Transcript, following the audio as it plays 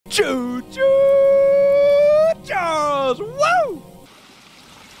Choo-Choo, Charles, woo!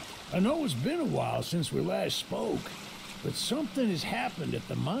 I know it's been a while since we last spoke, but something has happened at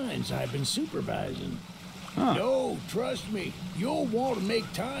the mines I've been supervising. Huh. No, trust me, you'll want to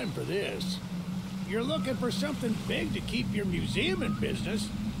make time for this. You're looking for something big to keep your museum in business?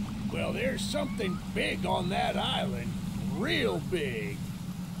 Well, there's something big on that island. Real big.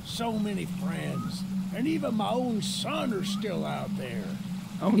 So many friends. And even my own son are still out there.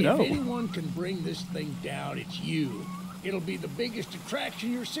 Oh, no. If anyone can bring this thing down, it's you. It'll be the biggest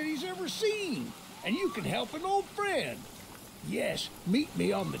attraction your city's ever seen. And you can help an old friend. Yes, meet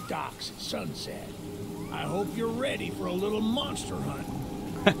me on the docks at sunset. I hope you're ready for a little monster hunt.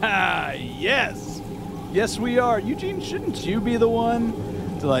 Yes. Yes, we are. Eugene, shouldn't you be the one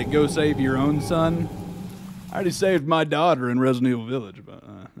to, like, go save your own son? I already saved my daughter in Resident Evil Village, but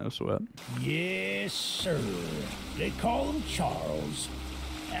no sweat. Yes, sir. They call him Charles.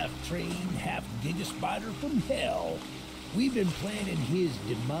 Half-trained, half-giga spider from hell. We've been planning his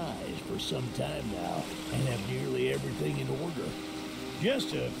demise for some time now and have nearly everything in order.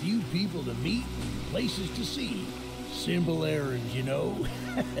 Just a few people to meet and places to see. Simple errands, you know.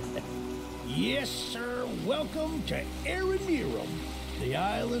 Yes, sir. Welcome to Aranerum, the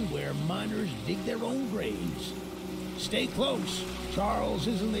island where miners dig their own graves. Stay close. Charles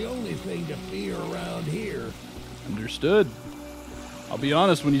isn't the only thing to fear around here. Understood. I'll be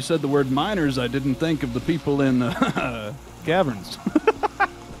honest, when you said the word miners, I didn't think of the people in caverns.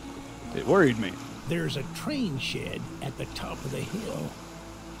 It worried me. There's a train shed at the top of the hill.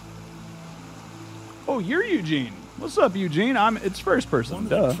 Oh, you're Eugene. What's up, Eugene? It's first person. One of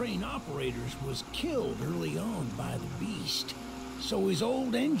the train operators was killed early on by the beast, so his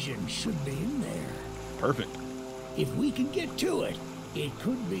old engine should be in there. Perfect. If we can get to it, it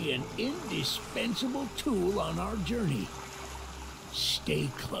could be an indispensable tool on our journey. Stay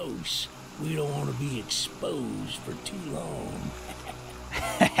close. We don't want to be exposed for too long.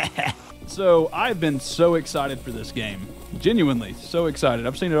 So, I've been so excited for this game. Genuinely, so excited.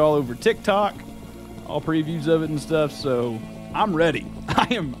 I've seen it all over TikTok, all previews of it and stuff, so I'm ready. I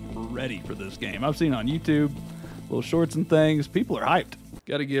am ready for this game. I've seen it on YouTube, little shorts and things. People are hyped.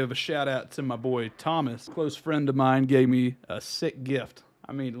 Got to give a shout out to my boy Thomas. A close friend of mine gave me a sick gift.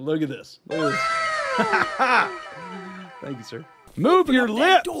 I mean, look at this. Look at this. Thank you, sir. Move your lips.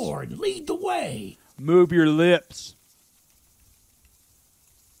 That door and lead the way. Move your lips.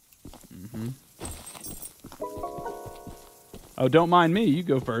 Oh, don't mind me. You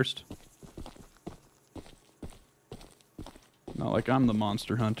go first. Not like I'm the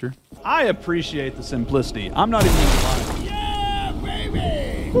monster hunter. I appreciate the simplicity. I'm not even gonna lie. Yeah,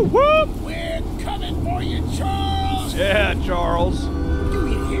 baby! Whoop, whoop. We're coming for you, Charles! Yeah, Charles. Do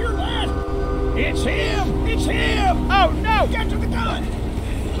you hear that? It's him! It's him! Oh, no! Get to the gun!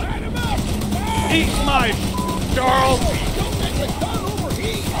 Light him up! Eat my Charles! Don't let the gun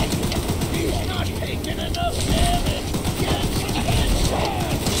overheat! He's not taking enough damage! Get some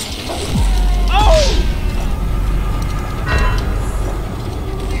headshot! Oh!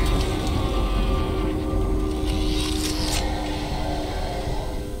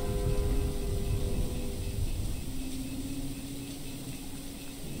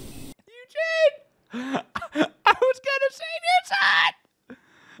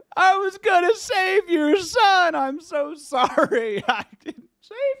 I was gonna save your son. I'm so sorry. I didn't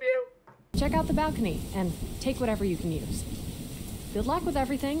save you. Check out the balcony and take whatever you can use. Good luck with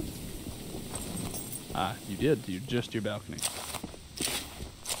everything. You did. Just your balcony.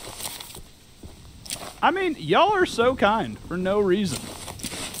 I mean, y'all are so kind for no reason.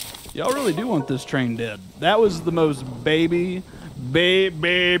 Y'all really do want this train dead. That was the most baby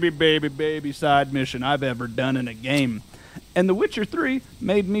side mission I've ever done in a game. And The Witcher 3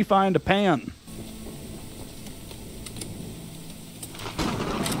 made me find a pan.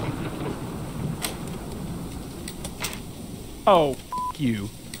 Oh, f*** you.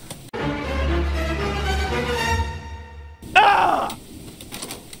 Ah! I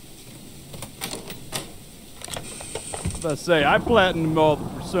was about to say, I platinumed all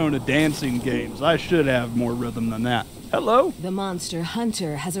the Persona dancing games. I should have more rhythm than that. Hello? The monster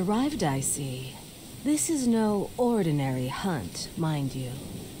hunter has arrived, I see. This is no ordinary hunt, mind you.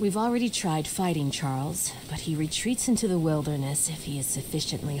 We've already tried fighting Charles, but he retreats into the wilderness if he is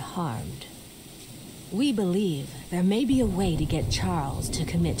sufficiently harmed. We believe there may be a way to get Charles to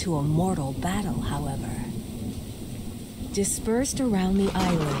commit to a mortal battle, however. Dispersed around the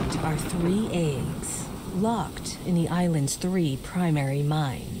island are 3 eggs, locked in the island's 3 primary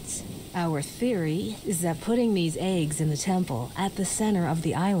mines. Our theory is that putting these eggs in the temple at the center of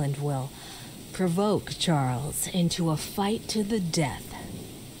the island will provoke Charles into a fight to the death.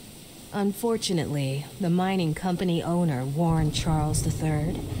 Unfortunately, the mining company owner, Warren Charles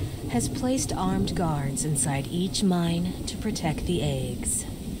III, has placed armed guards inside each mine to protect the eggs.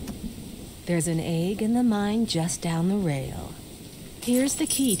 There's an egg in the mine just down the rail. Here's the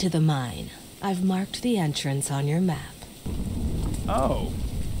key to the mine. I've marked the entrance on your map. Oh.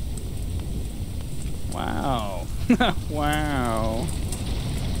 Wow. Wow.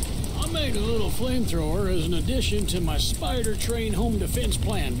 I made a little flamethrower as an addition to my spider train home defense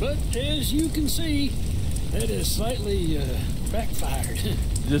plan, but as you can see, that has slightly backfired.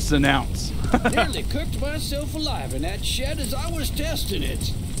 Just announce. Nearly cooked myself alive in that shed as I was testing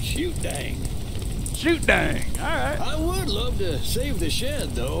it. Shoot dang. Shoot dang. All right. I would love to save the shed,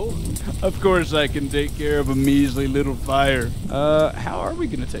 though. Of course I can take care of a measly little fire. How are we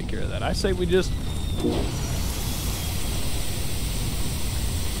going to take care of that? I say we just...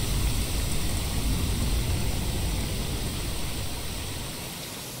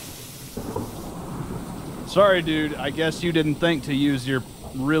 Sorry, dude. I guess you didn't think to use your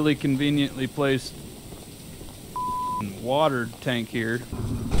really conveniently placed water tank here.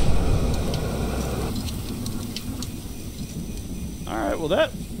 Alright, well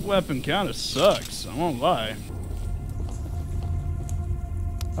that weapon kind of sucks. I won't lie.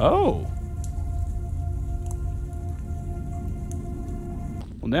 Oh.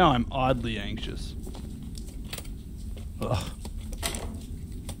 Well, now I'm oddly anxious. Ugh.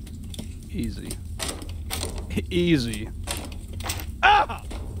 Easy. Easy. Ah!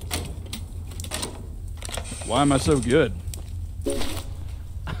 Why am I so good?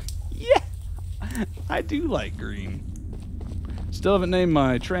 Yeah! I do like green. Still haven't named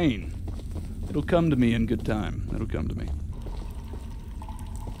my train. It'll come to me in good time. It'll come to me.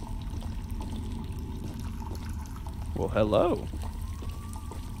 Well, hello.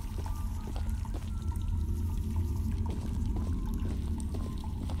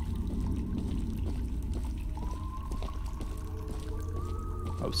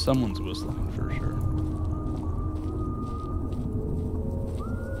 Oh, someone's whistling for sure.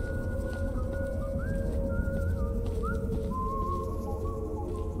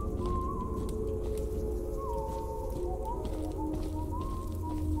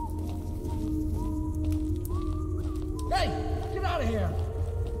 Hey, get out of here!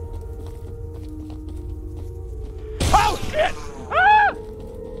 Oh, shit! Ah!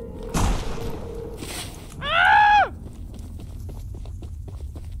 Ah!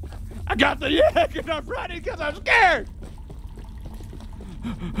 I got the egg and I'm running because I'm scared!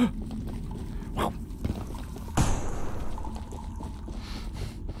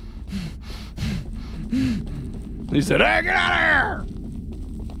 He said, hey, get out of here!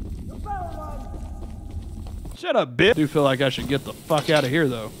 Shut up, bitch. I do feel like I should get the fuck out of here,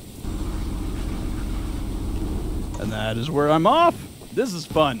 though. And that is where I'm off. This is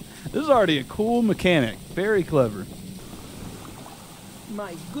fun. This is already a cool mechanic. Very clever.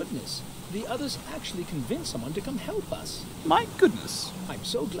 My goodness, the others actually convinced someone to come help us. My goodness. I'm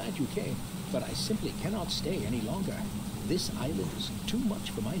so glad you came, but I simply cannot stay any longer. This island is too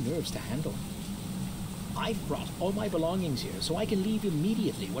much for my nerves to handle. I've brought all my belongings here so I can leave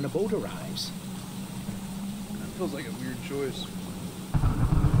immediately when a boat arrives. Feels like a weird choice. I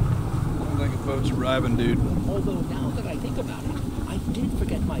don't think a boat's arriving, dude. Although now that I think about it, I did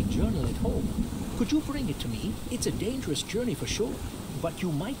forget my journal at home. Could you bring it to me? It's a dangerous journey for sure, but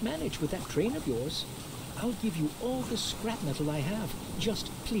you might manage with that train of yours. I'll give you all the scrap metal I have.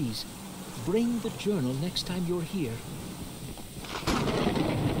 Just please, bring the journal next time you're here.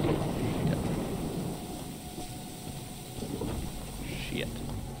 Shit.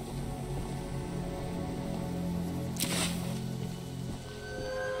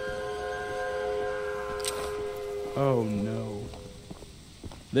 Oh no.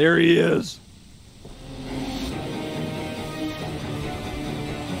 There he is.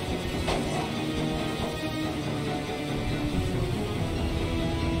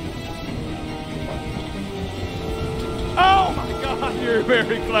 Oh my God, you're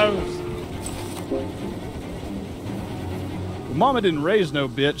very close. Well, Mama didn't raise no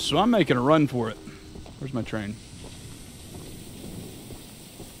bitch, so I'm making a run for it. Where's my train?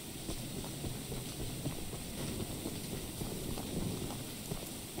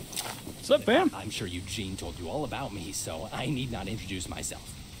 What's up, fam? I'm sure Eugene told you all about me, so I need not introduce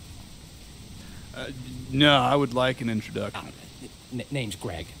myself. No, I would like an introduction. Name's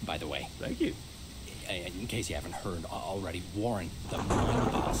Greg, by the way. Thank you. In case you haven't heard already, Warren, the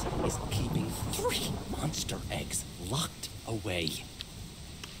mine boss, is keeping 3 monster eggs locked away.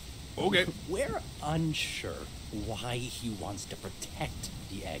 Okay. We're unsure why he wants to protect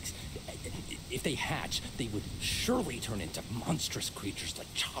the eggs. If they hatch, they would surely turn into monstrous creatures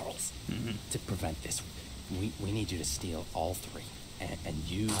like Charles. To prevent this, we need you to steal all three. And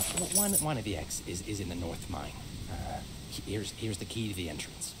you, one of the eggs is in the north mine. Here's the key to the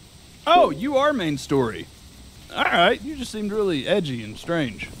entrance. Oh, you are main story. All right, you just seemed really edgy and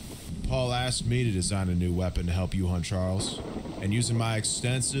strange. Paul asked me to design a new weapon to help you hunt Charles. And using my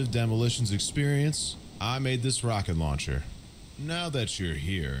extensive demolitions experience, I made this rocket launcher. Now that you're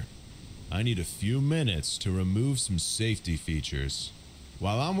here, I need a few minutes to remove some safety features.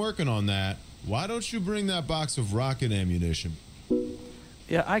 While I'm working on that, why don't you bring that box of rocket ammunition?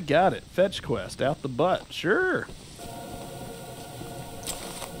 Yeah, I got it. Fetch quest out the butt. Sure.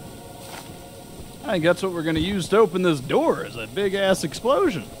 I think that's what we're going to use to open this door, is a big-ass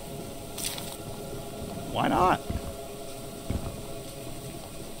explosion. Why not?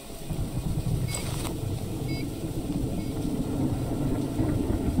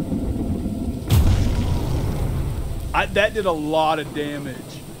 That did a lot of damage.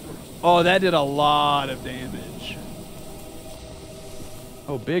 Oh, that did a lot of damage.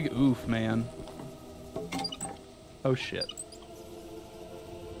 Oh, big oof, man. Oh, shit.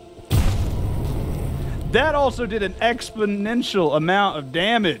 That also did an exponential amount of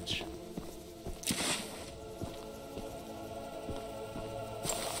damage.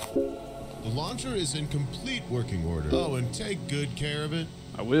 The launcher is in complete working order. Oh, and take good care of it.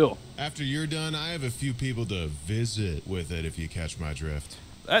 I will. After you're done, I have a few people to visit with it, if you catch my drift.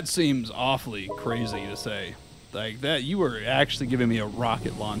 That seems awfully crazy to say. Like that, you were actually giving me a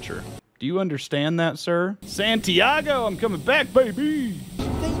rocket launcher. Do you understand that, sir? Santiago, I'm coming back, baby!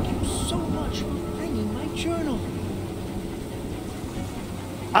 Thank you so much for bringing my journal.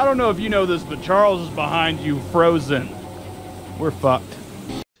 I don't know if you know this, but Charles is behind you, frozen. We're fucked.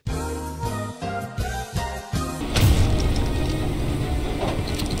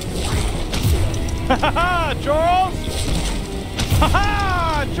 Ha ha ha, Charles! Ha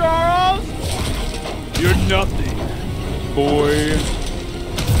ha, Charles! You're nothing, boy.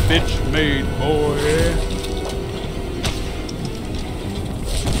 Bitch made, boy.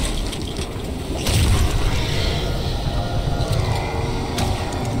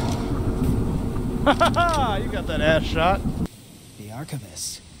 Ha ha ha! You got that ass shot. The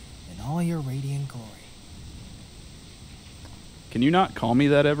Archivist, in all your radiant glory. Can you not call me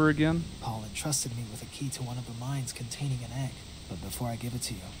that ever again? Paul entrusted me with a key to one of the mines containing an egg. But before I give it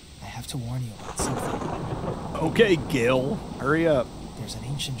to you, I have to warn you about something. Okay, Gil. Hurry up. There's an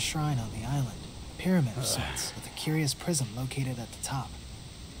ancient shrine on the island, a pyramid of sorts, with a curious prism located at the top.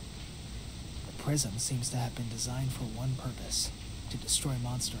 The prism seems to have been designed for one purpose, to destroy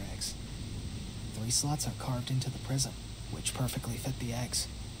monster eggs. 3 slots are carved into the prism, which perfectly fit the eggs.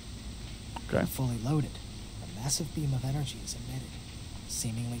 Okay. When fully loaded, a massive beam of energy is emitted,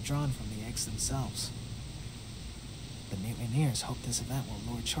 seemingly drawn from the eggs themselves. The mutineers hope this event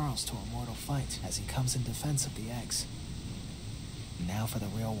will lure Charles to a mortal fight as he comes in defense of the eggs. Now for the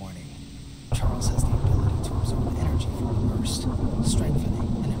real warning. Charles has the ability to absorb energy from the burst,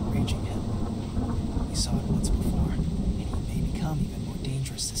 strengthening and enraging him. We saw it once before, and he may become even more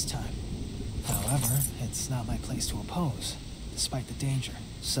dangerous this time. However, it's not my place to oppose, despite the danger.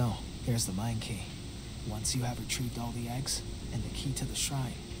 So, here's the mine key. Once you have retrieved all the eggs, and the key to the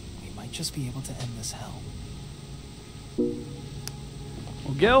shrine, we might just be able to end this hell.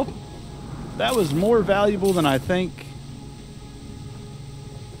 Well, Gil, that was more valuable than I think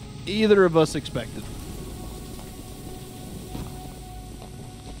either of us expected.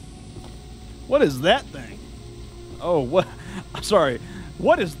 What is that thing? Oh, what? I'm sorry.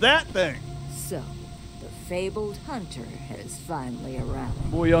 What is that thing? So, the fabled hunter has finally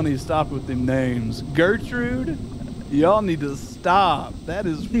arrived. Boy, y'all need to stop with them names. Gertrude? Y'all need to stop. That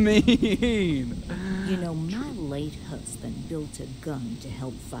is mean. You know, my late husband built a gun to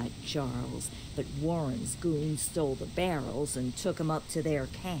help fight Charles, but Warren's goons stole the barrels and took them up to their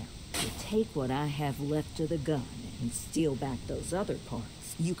camp. To take what I have left of the gun and steal back those other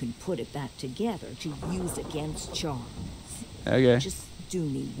parts, you can put it back together to use against Charles. Okay. Just do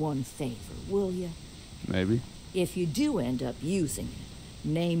me one favor, will you? Maybe. If you do end up using it,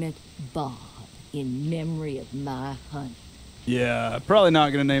 name it Bob, in memory of my honey. Yeah, probably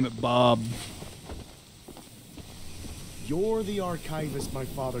not going to name it Bob. You're the archivist my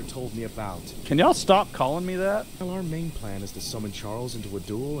father told me about. Can y'all stop calling me that? Well, our main plan is to summon Charles into a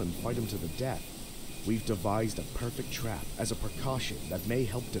duel and fight him to the death. We've devised a perfect trap as a precaution that may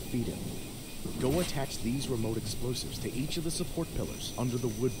help defeat him. Go attach these remote explosives to each of the support pillars under the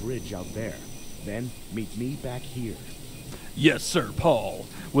wood bridge out there. Then meet me back here. Yes, sir, Paul.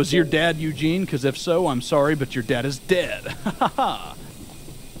 Was your dad Eugene? Because if so, I'm sorry, but your dad is dead. Ha ha ha.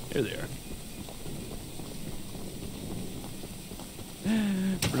 Here they are.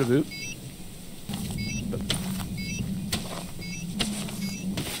 Boop.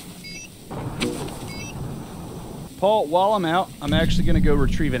 Paul, while I'm out, I'm actually going to go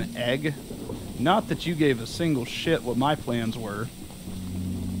retrieve an egg. Not that you gave a single shit what my plans were.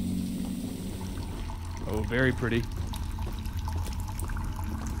 Oh, very pretty.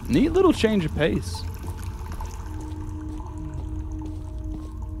 Neat little change of pace.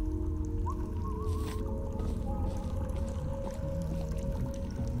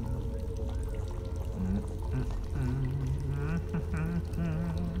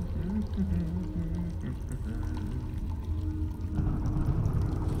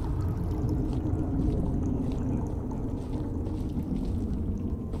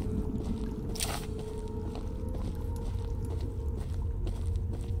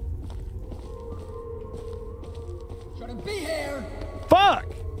 Shouldn't be here! Fuck!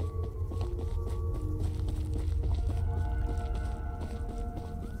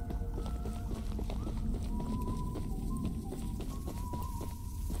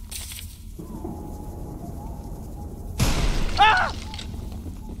 Ah!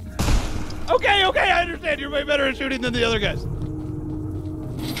 Okay, I understand. You're way better at shooting than the other guys.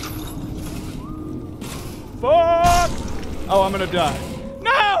 Fuck! Oh, I'm gonna die.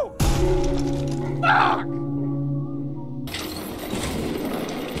 No! Fuck!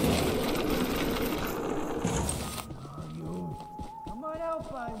 Come on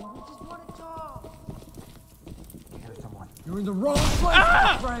out, bud. We just want to talk. Here's someone. You're in the wrong place,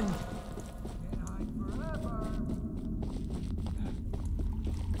 my friend. Can't hide forever.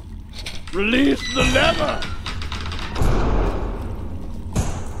 Release the lever!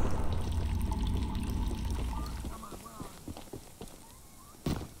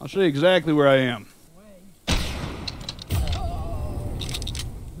 I'll show you exactly where I am.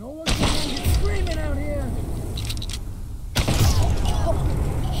 No one can get screaming out here.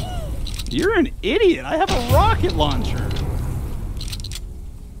 You're an idiot. I have a rocket launcher.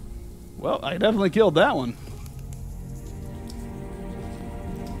 Well, I definitely killed that one.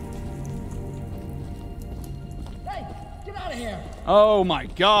 Hey, get out of here. Oh my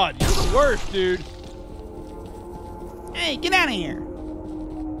god, you're the worst, dude. Hey, get out of here.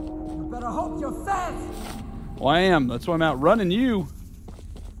 You better hope you're fast. Well, I am. That's why I'm out running you.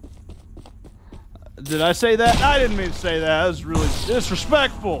 Did I say that? I didn't mean to say that. That was really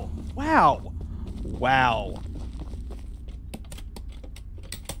disrespectful. Wow. Wow.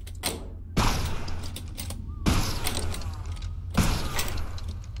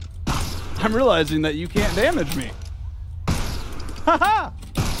 I'm realizing that you can't damage me. Haha!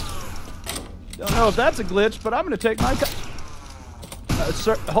 Don't know if that's a glitch, but I'm going to take my...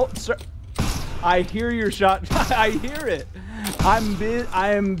 sir, hold, sir. I hear your shot. I hear it.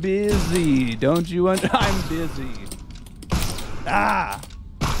 I am busy. Don't you I'm busy. Ah.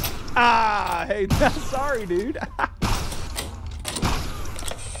 Ah. Hey, sorry, dude.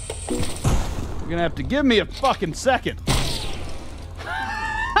 You're going to have to give me a fucking second.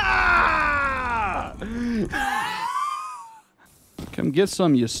 Come get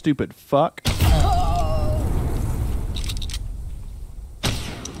some, you stupid fuck. Who's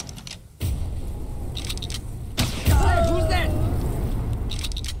that?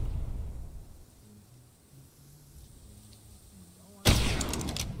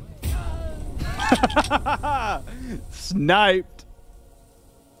 Sniped.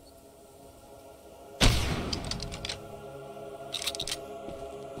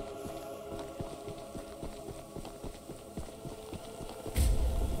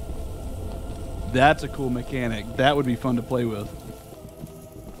 That's a cool mechanic. That would be fun to play with.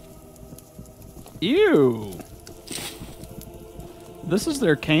 Ew. This is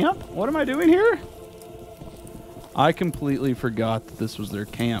their camp? What am I doing here? I completely forgot that this was their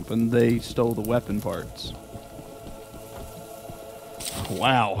camp and they stole the weapon parts.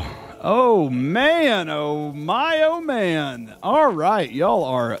 Wow. Oh man, oh my, oh man. All right, y'all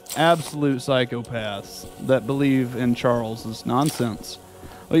are absolute psychopaths that believe in Charles's nonsense.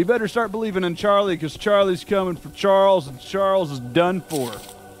 Well, you better start believing in Charlie because Charlie's coming for Charles and Charles is done for.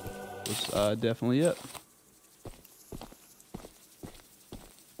 That's definitely it.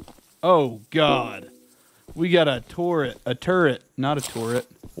 Oh God. We got a turret, not a turret.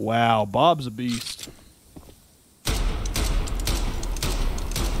 Wow, Bob's a beast.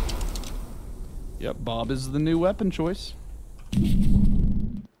 Yep, Bob is the new weapon choice.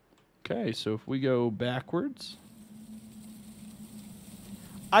 Okay, so if we go backwards.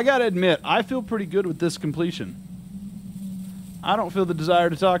 I gotta admit, I feel pretty good with this completion. I don't feel the desire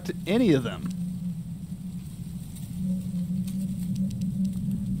to talk to any of them.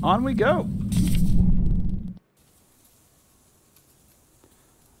 On we go.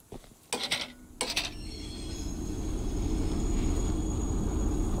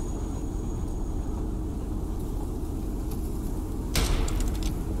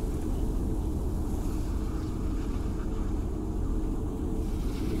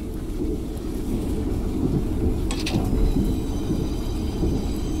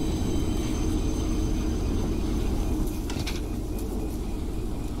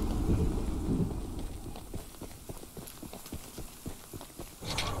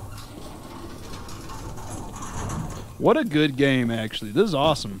 What a good game, actually. This is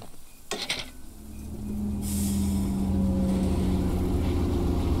awesome.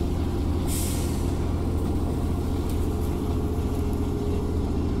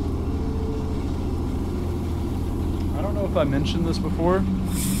 I don't know if I mentioned this before,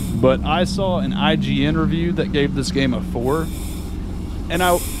 but I saw an IGN review that gave this game a 4. And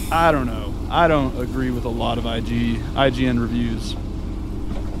I don't know. I don't agree with a lot of IGN reviews.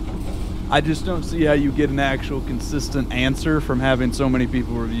 I just don't see how you get an actual consistent answer from having so many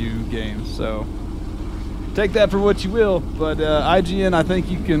people review games. So take that for what you will. But IGN, I think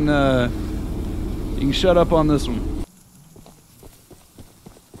you can shut up on this one.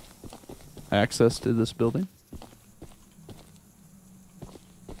 Access to this building.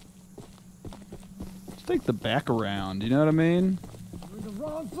 Let's take the back around. You know what I mean? You're in the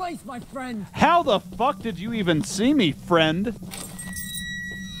wrong place, my friend. How the fuck did you even see me, friend?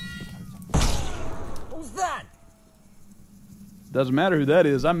 That? Doesn't matter who that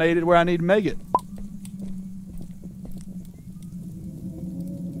is. I made it where I need to make it.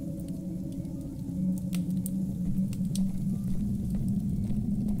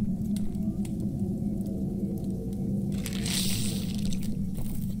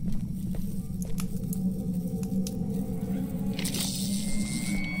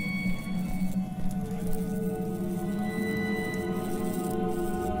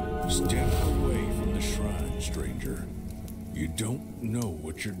 Step away from the shrine, stranger. You don't know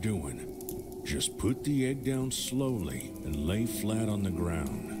what you're doing. Just put the egg down slowly and lay flat on the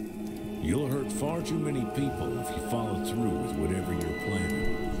ground. You'll hurt far too many people if you follow through with whatever you're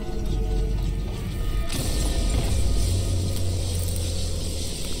planning.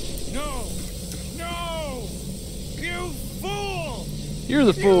 No! No! You fool! You're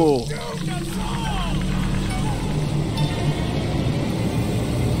the fool.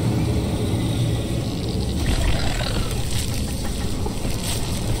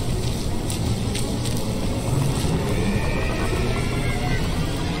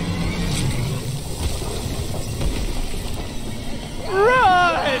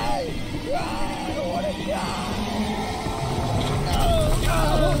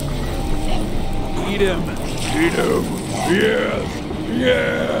 Eat him! Eat him! Yes!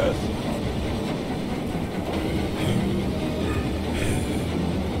 Yes!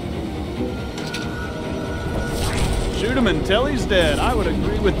 Shoot him until he's dead. I would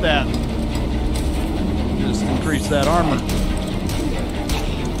agree with that. Just increase that armor.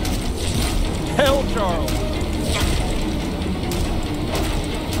 Hell, Charles!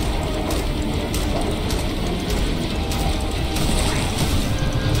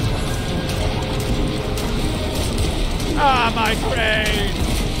 Ah, my train!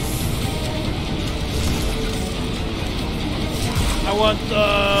 I want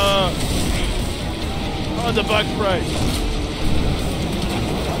the bug spray.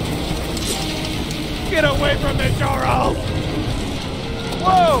 Get away from me, Charles!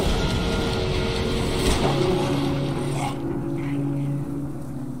 Whoa!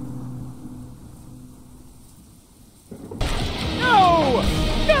 No!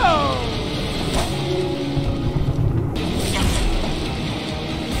 No!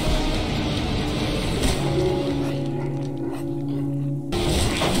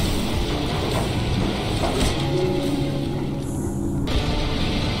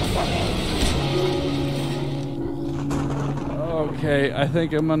 Okay, I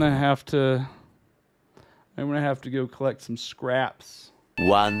think I'm gonna have to go collect some scraps.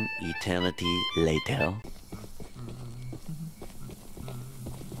 One eternity later.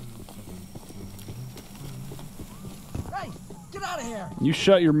 Hey, get out of here! You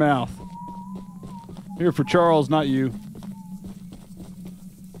shut your mouth. Here for Charles, not you.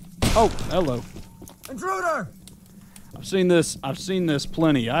 Oh, hello. Intruder! I've seen this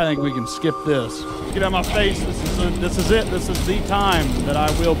plenty. I think we can skip this. Get out of my face. This is it. This is the time that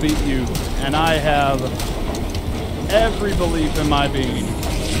I will beat you. And I have every belief in my being.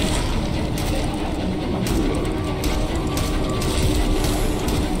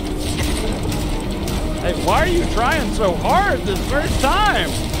 Hey, why are you trying so hard this first time?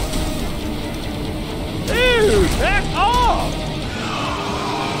 Dude, back off!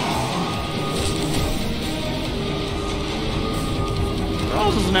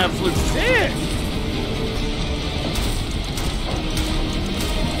 Charles is an absolute dick.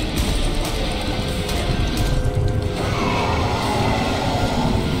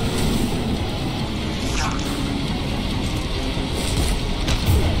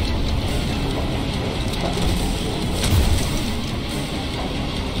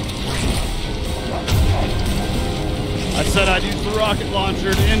 I said I'd use the rocket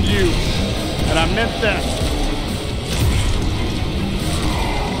launcher to end you, and I meant that.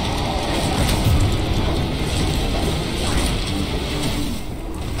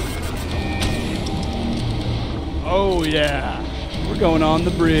 Oh yeah, we're going on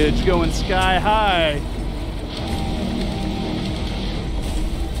the bridge, going sky high.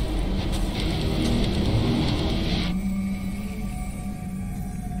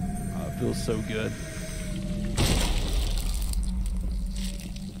 Oh, it feels so good.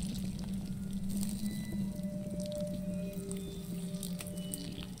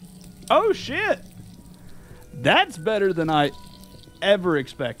 Oh shit! That's better than I ever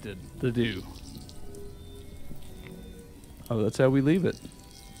expected to do. Oh, that's how we leave it.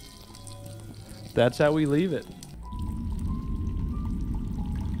 That's how we leave it.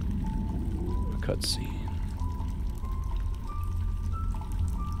 A cutscene.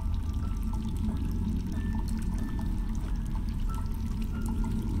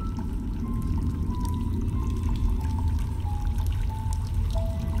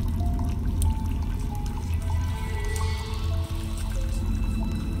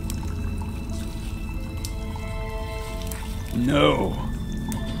 No.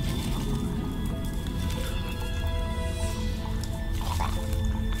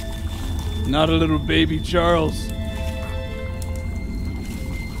 Not a little baby Charles.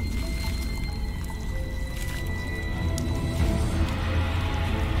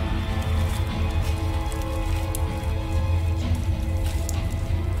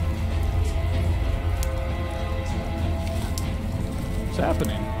 What's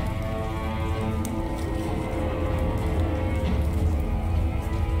happening?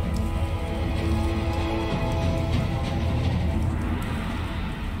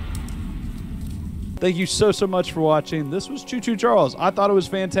 Thank you so much for watching. This was Choo-Choo Charles. I thought it was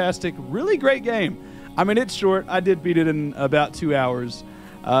fantastic. Really great game. I mean, it's short. I did beat it in about 2 hours.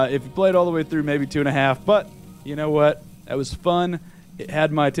 If you played all the way through, maybe 2.5. But you know what? That was fun. It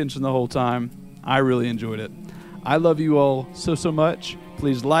had my attention the whole time. I really enjoyed it. I love you all so much.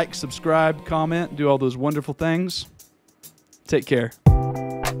 Please like, subscribe, comment, do all those wonderful things. Take care.